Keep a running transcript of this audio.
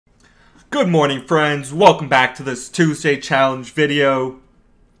Good morning, friends. Welcome back to this Tuesday challenge video.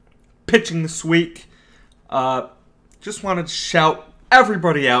 Pitching this week. Just wanted to shout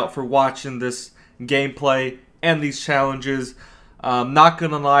everybody out for watching this gameplay and these challenges. Not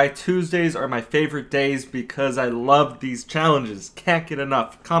gonna lie, Tuesdays are my favorite days because I love these challenges. Can't get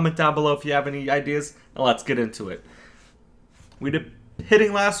enough. Comment down below if you have any ideas, and let's get into it. We did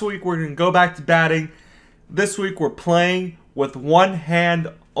hitting last week. We're gonna go back to batting. This week we're playing with one hand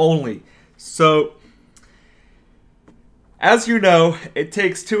only. So, as you know, it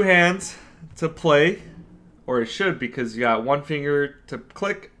takes two hands to play, or it should, because you got one finger to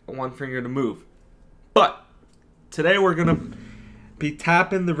click and one finger to move. But today we're going to be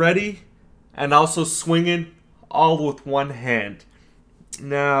tapping the ready and also swinging all with one hand.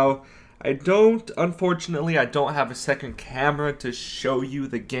 Now, unfortunately, I don't have a second camera to show you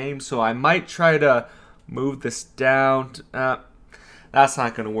the game, so I might try to move this down. That's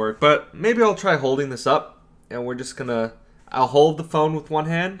not going to work, but maybe I'll try holding this up, and we're just going to, I'll hold the phone with one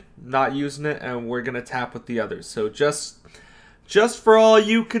hand, not using it, and we're going to tap with the other. So just for all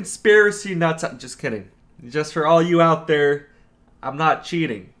you conspiracy nuts, just kidding. Just for all you out there, I'm not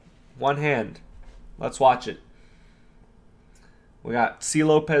cheating. One hand. Let's watch it. We got C.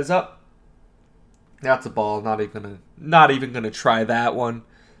 Lopez up. That's a ball. Not even gonna try that one.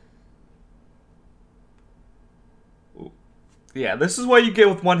 Yeah, this is what you get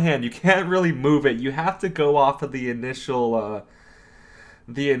with one hand. You can't really move it. You have to go off of the initial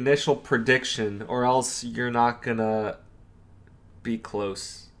prediction, or else you're not gonna be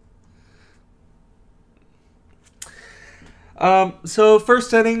close. So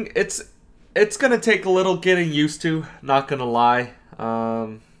first inning, it's gonna take a little getting used to. Not gonna lie.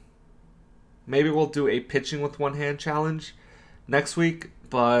 Maybe we'll do a pitching with one hand challenge next week,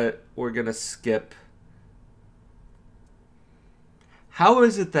 but we're gonna skip. How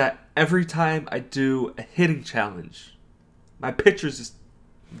is it that every time I do a hitting challenge, my pitchers just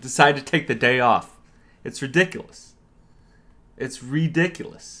decide to take the day off? It's ridiculous. It's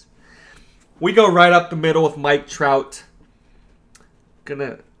ridiculous. We go right up the middle with Mike Trout.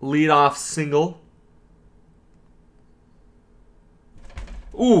 Gonna lead off single.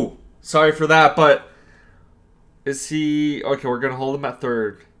 Ooh, sorry for that, but is he... Okay, we're gonna hold him at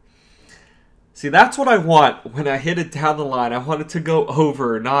third. See, that's what I want when I hit it down the line. I want it to go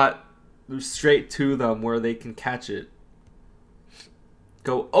over, not straight to them where they can catch it.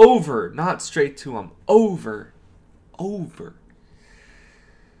 Go over, not straight to them. Over. Over.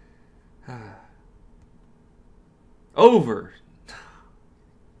 Over.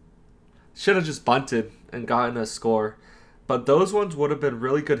 Should have just bunted and gotten a score. But those ones would have been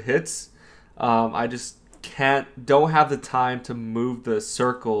really good hits. I just don't have the time to move the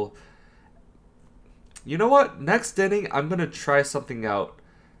circle. You know what? Next inning, I'm going to try something out.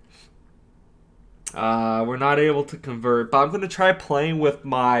 We're not able to convert, but I'm going to try playing with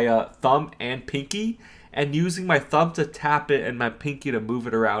my thumb and pinky and using my thumb to tap it and my pinky to move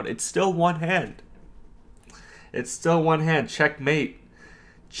it around. It's still one hand. It's still one hand. Checkmate.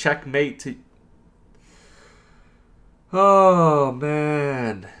 Checkmate to... Oh,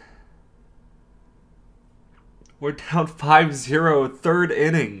 man. We're down 5-0, third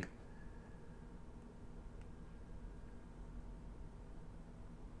inning.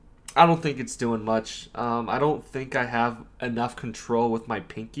 I don't think it's doing much. I don't think I have enough control with my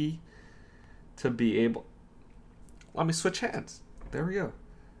pinky to be able... Let me switch hands. There we go.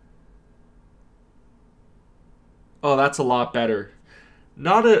 Oh, that's a lot better.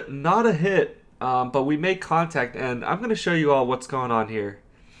 Not a hit, but we made contact, and I'm going to show you all what's going on here.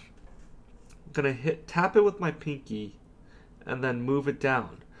 I'm going to tap it with my pinky and then move it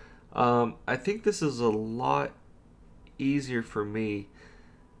down. I think this is a lot easier for me.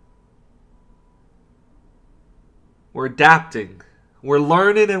 We're adapting. We're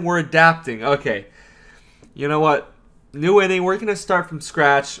learning and we're adapting. Okay. You know what? New inning. We're going to start from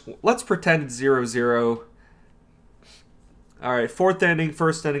scratch. Let's pretend it's 0-0. Alright, fourth inning,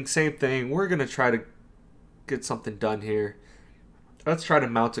 first inning, same thing. We're going to try to get something done here. Let's try to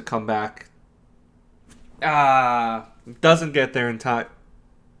mount a comeback. Doesn't get there in time.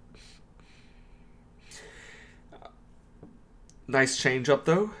 Nice change up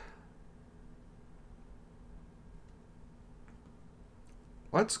though.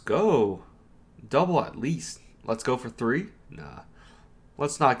 Let's go. Double at least. Let's go for 3? Nah.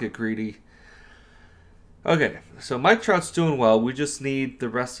 Let's not get greedy. Okay, so Mike Trout's doing well. We just need the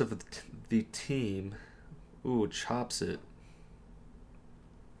rest of the team. Ooh, chops it.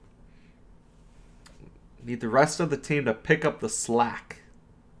 Need the rest of the team to pick up the slack.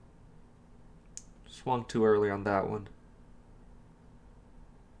 Swung too early on that one.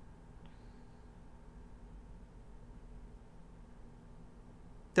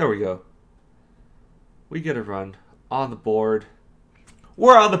 There we go. We get a run on the board.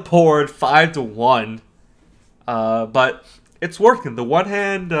 We're on the board 5-1. But it's working. The one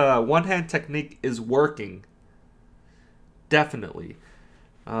hand technique is working. Definitely.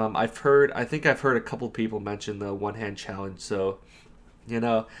 I think I've heard a couple people mention the one hand challenge. So, you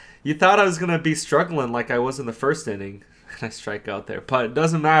thought I was gonna be struggling like I was in the first inning, and I strike out there. But it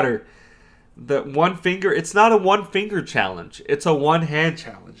doesn't matter. The one finger, it's not a one finger challenge. It's a one hand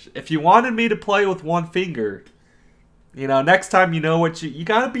challenge. If you wanted me to play with one finger, next time what you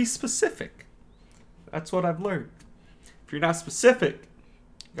gotta be specific. That's what I've learned. If you're not specific,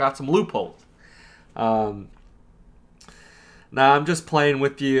 you got some loopholes. Nah, I'm just playing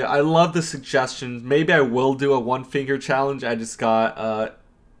with you. I love the suggestions. Maybe I will do a one finger challenge. I just got,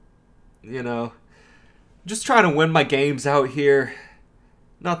 just trying to win my games out here.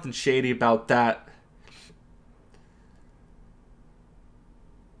 Nothing shady about that.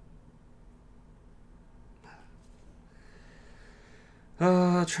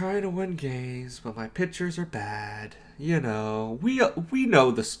 Trying to win games, but my pitchers are bad. We know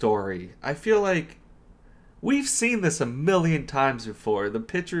the story. I feel like we've seen this a million times before. The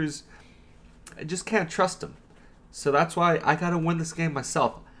pitchers, I just can't trust them. So that's why I gotta win this game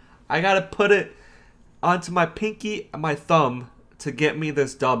myself. I gotta put it onto my pinky and my thumb to get me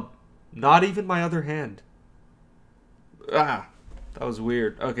this dub. Not even my other hand. That was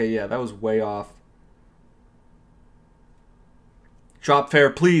weird. Okay, yeah, that was way off. Drop fair,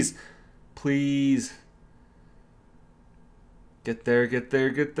 please. Please. Get there, get there,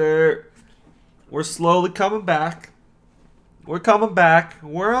 get there. We're slowly coming back. We're coming back.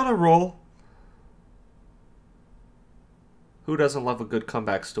 We're on a roll. Who doesn't love a good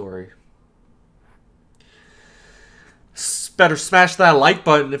comeback story? Better smash that like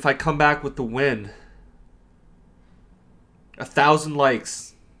button if I come back with the win. 1,000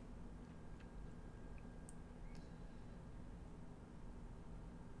 likes.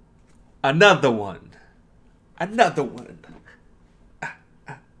 Another one. Another one.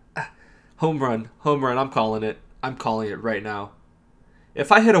 Home run. Home run. I'm calling it. I'm calling it right now.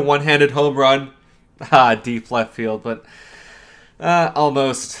 If I hit a one-handed home run, deep left field, but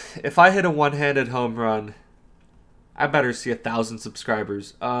almost. If I hit a one-handed home run, I better see 1,000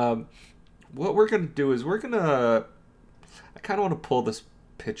 subscribers. What we're going to do is I kind of want to pull this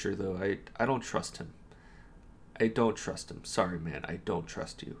pitcher, though. I don't trust him. I don't trust him. Sorry, man. I don't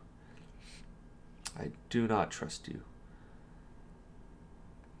trust you. I do not trust you.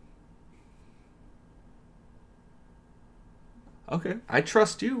 Okay, I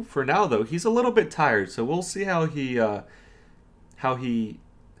trust you for now, though. He's a little bit tired, so we'll see how he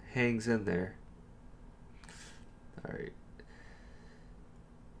hangs in there. All right.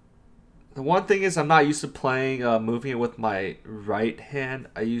 The one thing is I'm not used to playing, moving it with my right hand.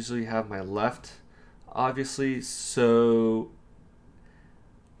 I usually have my left, obviously, so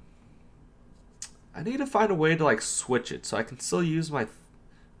I need to find a way to like switch it so I can still use my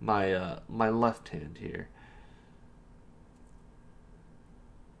left hand here.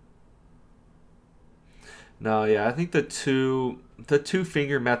 No, yeah, I think the two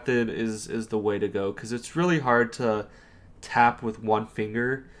finger method is the way to go because it's really hard to tap with one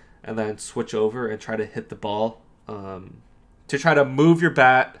finger and then switch over and try to hit the ball. To try to move your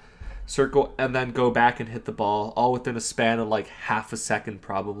bat, circle, and then go back and hit the ball all within a span of like half a second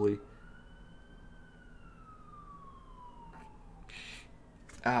probably.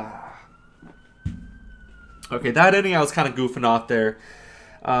 Okay, that inning I was kind of goofing off there.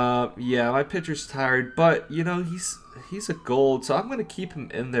 Yeah, my pitcher's tired, but he's a gold, so I'm gonna keep him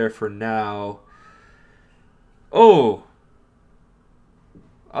in there for now. Oh,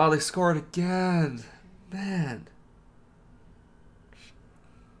 they scored again, man.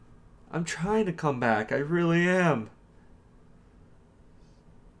 I'm trying to come back. I really am.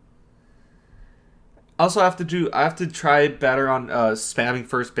 Also, I have to try better on spamming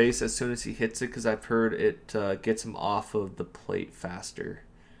first base as soon as he hits it because I've heard it gets him off of the plate faster.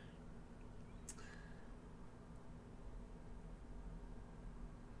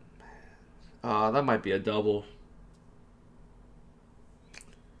 That might be a double.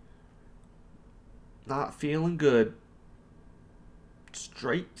 Not feeling good.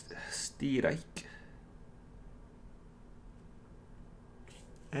 Straight strike.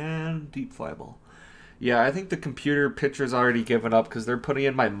 And deep fly ball. Yeah, I think the computer pitcher's already given up because they're putting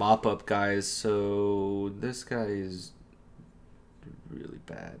in my mop-up guys. So this guy is really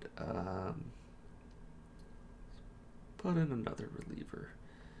bad. Put in another reliever.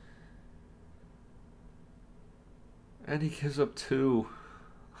 And he gives up 2.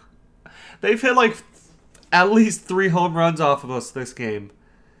 They've hit like at least 3 home runs off of us this game.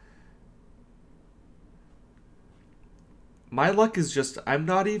 My luck is just, I'm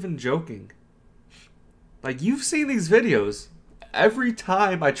not even joking. Like, you've seen these videos. Every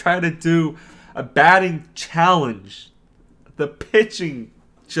time I try to do a batting challenge, the pitching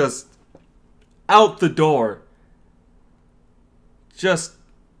just out the door. Just,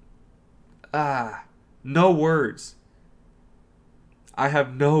 no words. I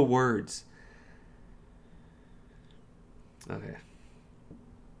have no words. Okay.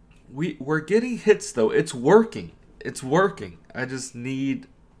 We're getting hits, though. It's working. It's working. I just need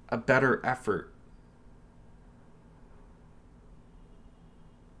a better effort.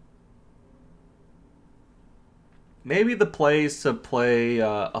 Maybe the play is to play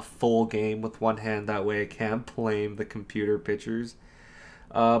a full game with one hand. That way I can't blame the computer pitchers.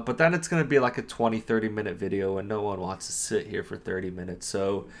 But then it's going to be like a 20-30 minute video, and no one wants to sit here for 30 minutes.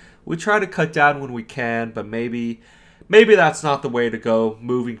 So we try to cut down when we can, but maybe that's not the way to go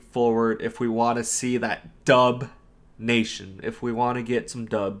moving forward if we want to see that dub nation, if we want to get some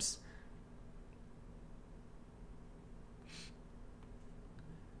dubs.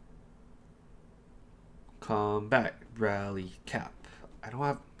 Combat rally cap. I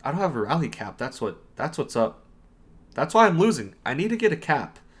don't have a rally cap. That's what's up. That's why I'm losing. I need to get a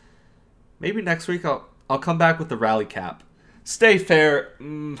cap. Maybe next week I'll come back with the rally cap. Stay fair.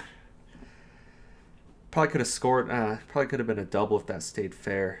 Probably could have scored. Probably could have been a double if that stayed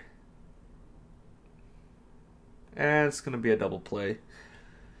fair. And it's gonna be a double play.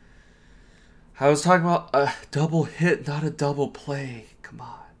 I was talking about a double hit, not a double play. Come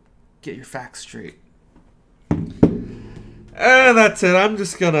on, get your facts straight. And that's it. I'm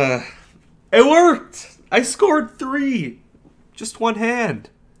just gonna... It worked! I scored 3. Just one hand.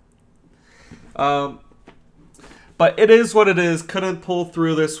 But it is what it is. Couldn't pull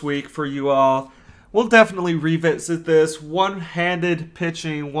through this week for you all. We'll definitely revisit this. One-handed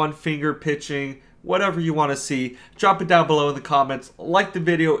pitching, one-finger pitching, whatever you want to see. Drop it down below in the comments. Like the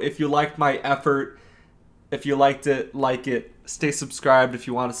video if you liked my effort. If you liked it, like it. Stay subscribed if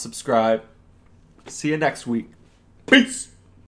you want to subscribe. See you next week. Peace!